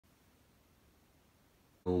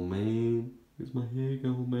Oh man, where's my hair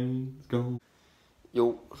going, man? It's gone.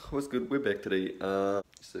 Yo, what's good? We're back today.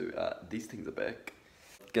 These things are back.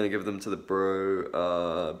 Gonna give them to the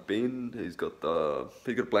bro, Ben. He's got a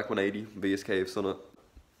black 180 VSKFs on it.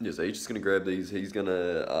 Yeah, so he's just gonna grab these. He's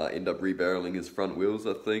gonna end up rebarreling his front wheels,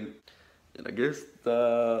 I think. And I guess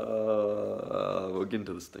we'll get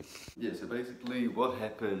into this thing. Yeah, so basically what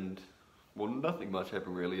happened, well, nothing much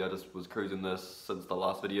happened really. I just was cruising this since the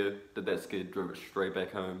last video. Did that skid, drove it straight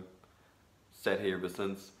back home. Sat here ever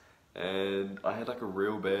since. And I had like a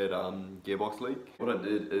real bad gearbox leak. What I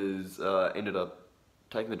did is ended up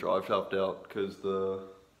taking the drive shaft out because the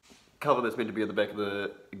cover that's meant to be at the back of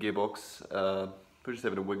the gearbox was just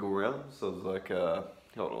having a wiggle around. So I was like,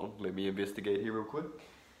 hold on, let me investigate here real quick.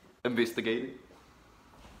 Investigating.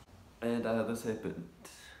 And this happened.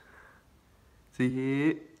 See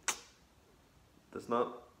here? That's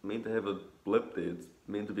not meant to have a blip there. It's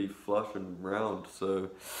meant to be flush and round. So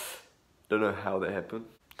don't know how that happened.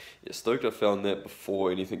 Yeah, stoked I found that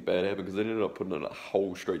before anything bad happened because they ended up putting in a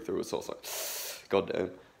hole straight through it. So I was like, god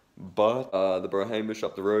damn. But the bro Hamish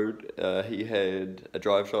up the road, he had a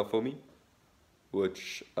drive shaft for me,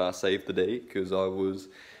 which saved the day because I was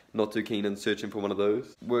not too keen in searching for one of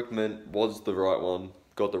those. Workman was the right one,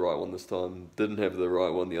 got the right one this time, didn't have the right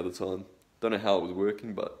one the other time. Don't know how it was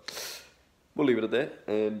working, but we'll leave it at that.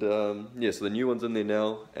 And yeah, so the new one's in there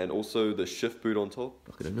now, and also the shift boot on top.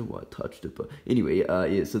 I don't know why I touched it, but anyway,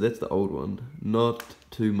 yeah, so that's the old one. Not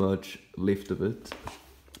too much left of it.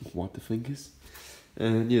 Wipe the fingers.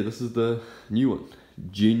 And yeah, this is the new one.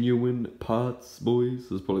 Genuine parts, boys.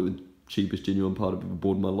 This is probably the cheapest genuine part I've ever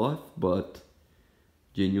bought in my life, but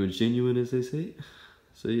genuine as they say.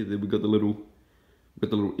 So yeah, then we got the little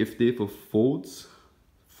F there for forwards,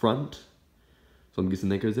 front. So I'm guessing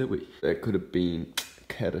that goes that way. That could have been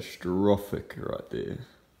catastrophic right there.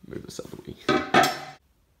 Move this out of the way.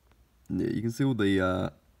 Yeah, you can see all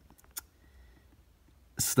the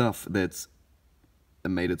stuff that's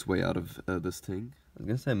made its way out of this thing. I was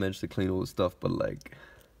gonna say I managed to clean all the stuff, but like,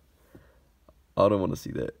 I don't want to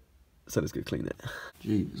see that. So let's go clean that.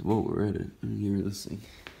 Jeez, while we're at it, hear this thing.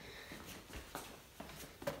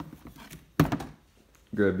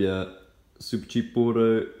 Grab your super cheap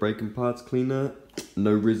auto brake and parts cleaner.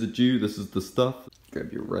 No residue, this is the stuff.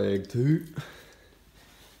 Grab your rag too.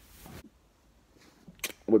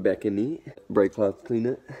 We're back in here. Brake parts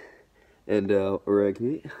cleaner. And our rag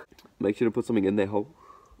here. Make sure to put something in that hole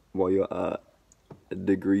while you're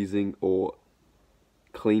degreasing or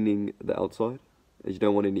cleaning the outside, as you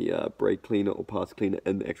don't want any brake cleaner or parts cleaner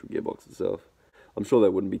in the actual gearbox itself. I'm sure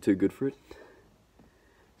that wouldn't be too good for it.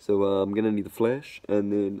 So I'm gonna need the flash, and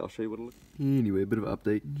then I'll show you what it looks like. Anyway, a bit of an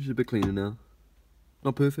update. It's a bit cleaner now.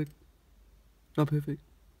 Not perfect,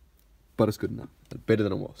 but it's good enough. Better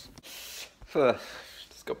than it was.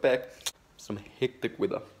 Just got back. Some hectic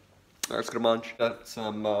weather. Alright, let's get a munch. Got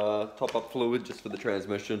some top-up fluid just for the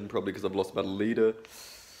transmission, probably because I've lost about a litre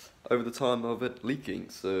over the time of it leaking.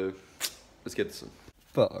 So let's get some.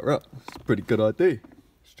 Far up. It's a pretty good idea.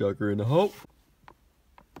 Just her in the hole.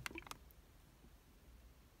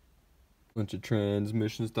 Once your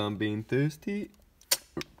transmission's done being thirsty,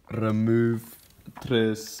 remove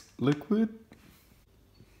trace liquid.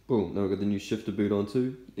 Boom, now we've got the new shifter boot on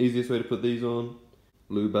too. Easiest way to put these on,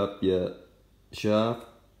 lube up your shaft.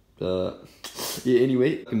 Yeah,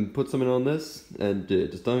 anyway, you can put something on this, and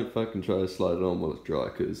just don't fucking try to slide it on while it's dry,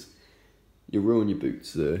 because you'll ruin your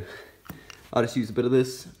boots. So I just use a bit of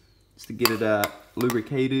this just to get it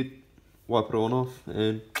lubricated, wipe it on off,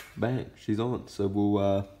 and bang, she's on. So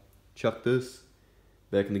we'll chuck this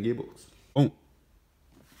back in the gearbox. Oh,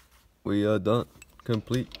 we are done,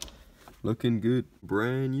 complete, looking good,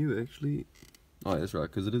 brand new actually. Oh, that's right,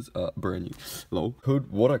 because it is brand new. Lol.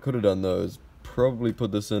 What I could have done though is probably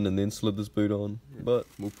put this in and then slid this boot on, but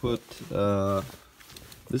we'll put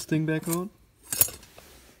this thing back on,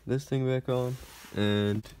 this thing back on,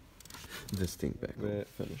 and this thing back on.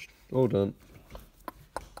 Finished, all done.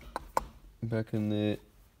 Back in there,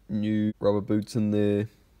 new rubber boots in there,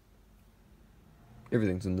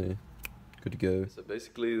 everything's in there, good to go. So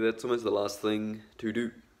basically that's almost the last thing to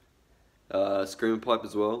do. Screamer pipe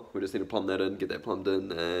as well, we just need to plumb that in, get that plumbed in,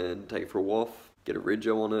 and take it for a waff, get a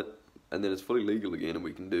rego on it, and then it's fully legal again and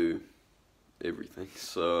we can do everything.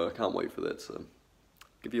 So I can't wait for that. So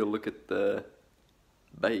give you a look at the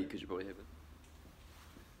bay, because you probably haven't.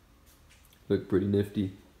 Look pretty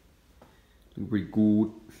nifty, look pretty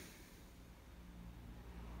good.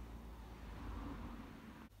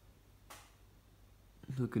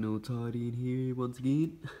 Looking all tidy in here once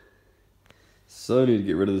again. So I need to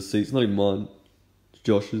get rid of the seats, not even mine, it's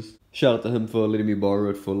Josh's. Shout out to him for letting me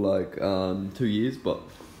borrow it for like 2 years, but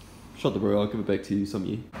shut the bro, I'll give it back to you some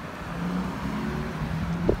year.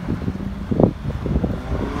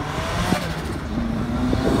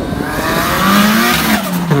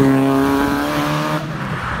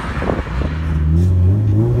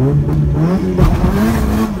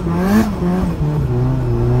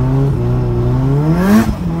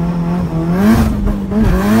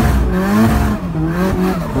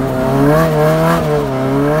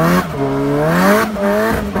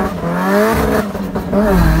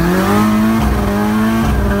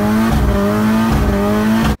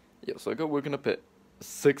 So I got working up at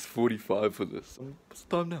 6:45 for this. What's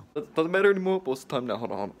the time now? Doesn't matter anymore, but what's the time now?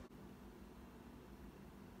 Hold on.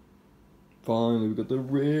 Finally, we got the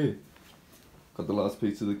rear. Got the last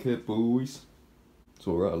piece of the kit, boys. It's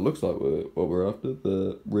alright, it looks like what we're after,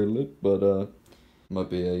 the rear lip, but might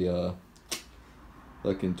be a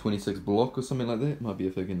like in 26 block or something like that. Might be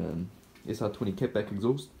a fucking SR20 catback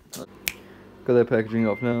exhaust. Got that packaging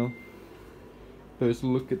off now. First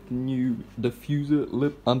look at the new diffuser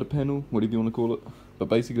lip under panel, whatever you want to call it. But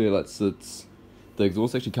basically it like sits, the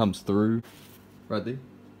exhaust actually comes through right there.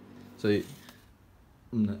 So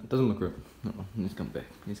no, it doesn't look right. No, let's come back.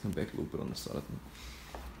 Let's come back a little bit on the side, I think.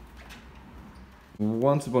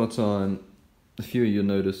 Once upon a time, a few of you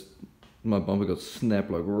noticed my bumper got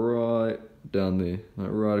snapped like right down there,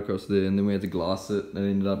 like right across there, and then we had to glass it, and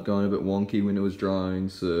it ended up going a bit wonky when it was drying,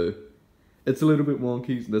 so it's a little bit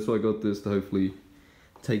wonky. So that's why I got this, to hopefully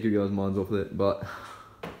take your guys' minds off that, but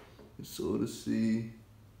you sort of see.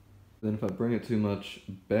 Then if I bring it too much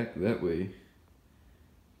back that way,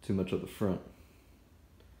 too much at the front,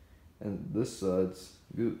 and this side's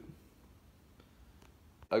good.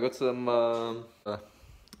 I got some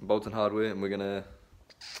bolts and hardware, and we're gonna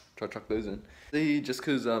try to chuck those in. See, just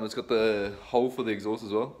cause it's got the hole for the exhaust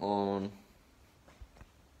as well on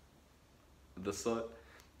this side,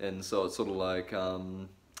 and so it's sort of like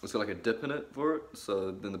it's got like a dip in it for it, so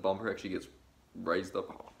then the bumper actually gets raised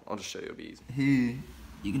up. I'll just show you, it'll be easy. Here,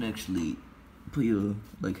 you can actually put your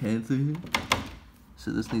like hand through here, so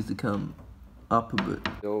this needs to come up a bit.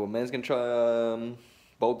 Yo, man's gonna try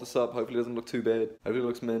bolt this up, hopefully it doesn't look too bad, hopefully it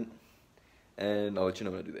looks mint, and I'll let you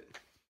know when I do that.